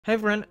Hi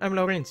everyone, I'm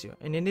Laurenzio,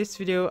 and in this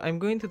video I'm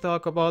going to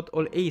talk about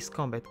all Ace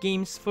Combat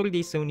games for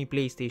the Sony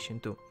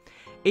PlayStation 2.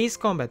 Ace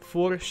Combat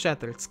 4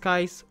 Shattered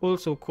Skies,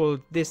 also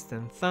called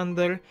Distant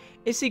Thunder,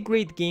 is a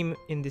great game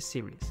in this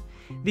series.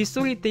 The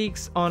story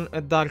takes on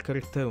a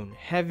darker tone,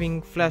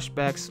 having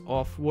flashbacks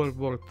of World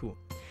War II.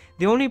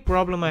 The only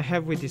problem I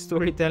have with the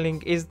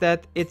storytelling is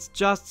that it's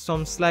just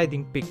some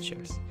sliding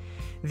pictures.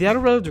 They are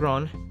well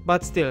drawn,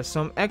 but still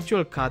some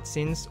actual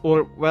cutscenes,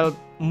 or well,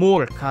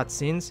 more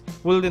cutscenes,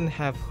 wouldn't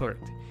have hurt.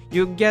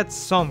 You get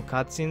some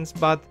cutscenes,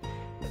 but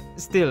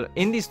still,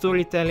 in the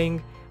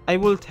storytelling, I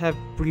would have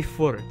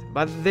preferred,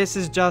 but this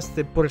is just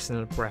a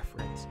personal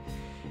preference.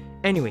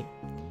 Anyway,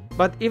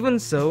 but even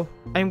so,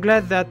 I'm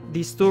glad that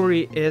the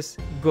story is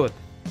good.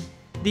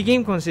 The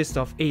game consists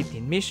of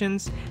 18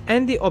 missions,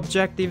 and the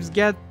objectives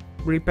get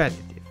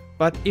repetitive.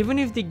 But even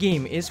if the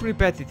game is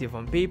repetitive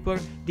on paper,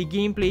 the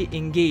gameplay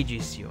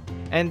engages you,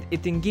 and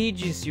it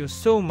engages you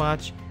so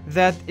much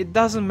that it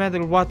doesn't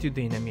matter what you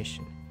do in a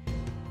mission.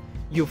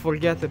 You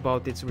forget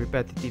about its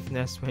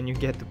repetitiveness when you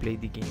get to play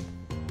the game.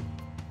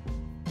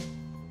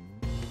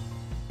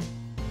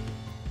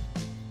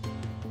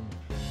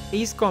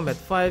 Ace Combat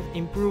 5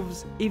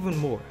 improves even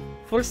more.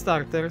 For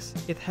starters,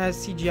 it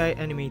has CGI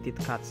animated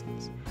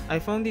cutscenes. I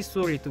found the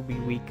story to be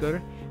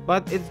weaker,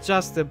 but it's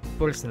just a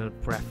personal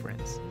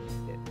preference.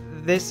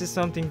 This is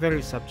something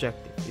very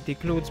subjective. It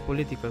includes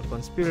political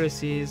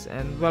conspiracies,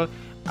 and well,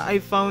 I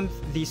found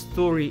the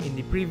story in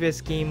the previous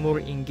game more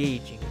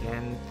engaging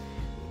and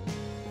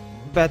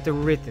better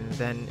written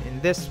than in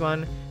this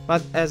one,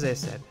 but as I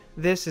said,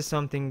 this is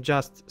something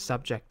just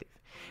subjective.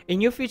 A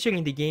new feature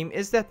in the game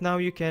is that now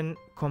you can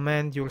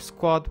command your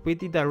squad with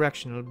the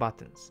directional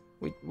buttons,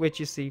 which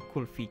is a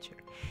cool feature.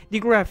 The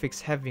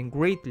graphics have been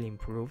greatly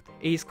improved.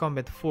 Ace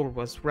Combat 4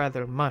 was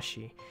rather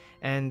mushy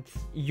and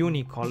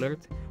unicolored,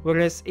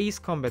 whereas Ace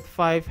Combat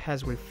 5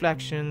 has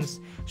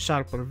reflections,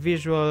 sharper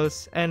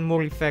visuals, and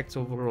more effects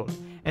overall.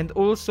 And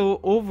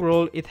also,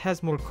 overall, it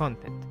has more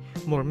content,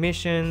 more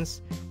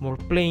missions, more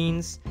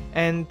planes,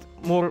 and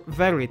more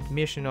varied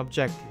mission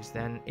objectives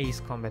than Ace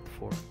Combat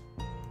 4.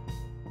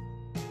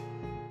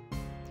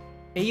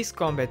 Ace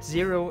Combat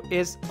 0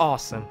 is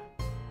awesome.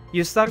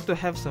 You start to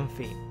have some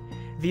fame.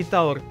 The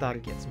tower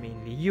targets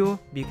mainly you,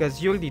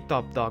 because you're the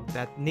top dog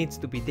that needs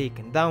to be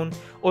taken down.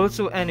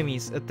 Also,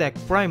 enemies attack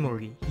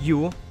primarily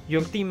you,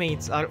 your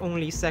teammates are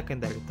only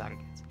secondary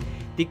targets.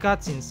 The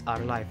cutscenes are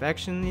live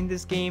action in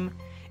this game.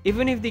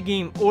 Even if the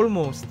game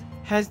almost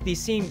has the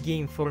same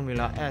game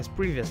formula as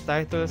previous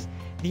titles,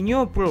 the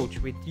new approach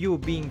with you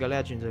being a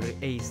legendary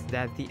ace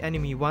that the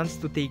enemy wants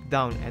to take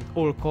down at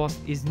all costs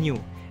is new.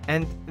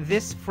 And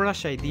this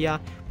fresh idea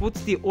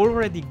puts the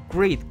already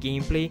great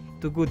gameplay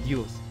to good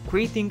use,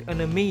 creating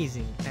an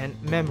amazing and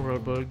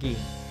memorable game.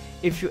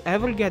 If you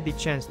ever get the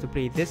chance to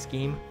play this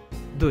game,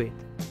 do it.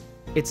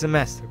 It's a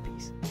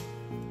masterpiece.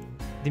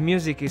 The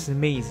music is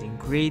amazing,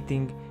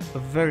 creating a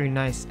very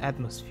nice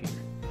atmosphere.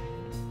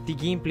 The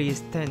gameplay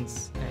is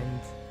tense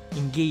and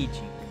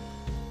engaging.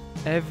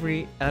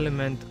 Every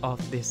element of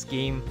this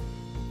game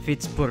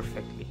fits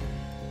perfectly.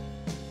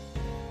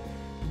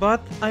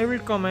 But I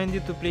recommend you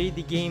to play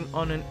the game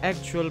on an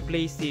actual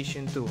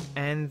PlayStation 2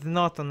 and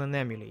not on an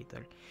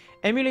emulator.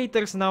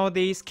 Emulators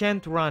nowadays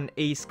can't run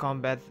Ace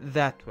Combat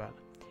that well.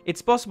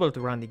 It's possible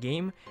to run the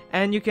game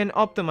and you can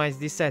optimize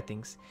the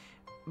settings,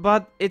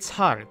 but it's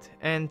hard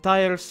and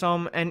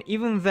tiresome, and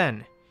even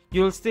then,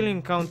 you'll still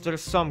encounter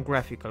some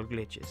graphical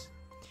glitches.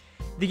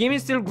 The game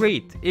is still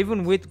great,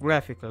 even with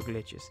graphical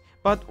glitches,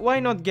 but why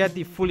not get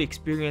the full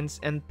experience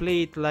and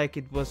play it like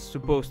it was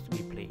supposed to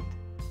be played?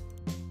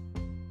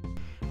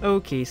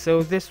 Okay,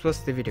 so this was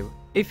the video.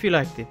 If you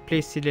liked it,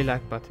 please hit the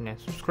like button and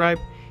subscribe.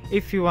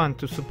 If you want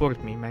to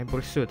support me in my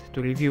pursuit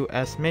to review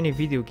as many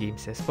video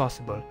games as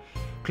possible,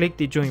 click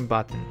the join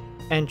button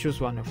and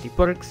choose one of the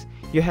perks.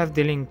 You have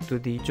the link to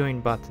the join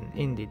button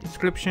in the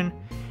description.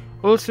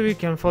 Also, you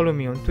can follow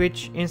me on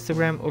Twitch,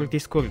 Instagram or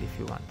Discord if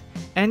you want.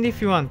 And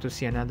if you want to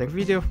see another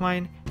video of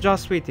mine,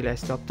 just wait till I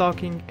stop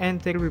talking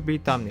and there will be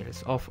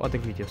thumbnails of other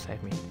videos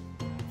I've made.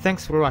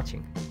 Thanks for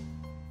watching.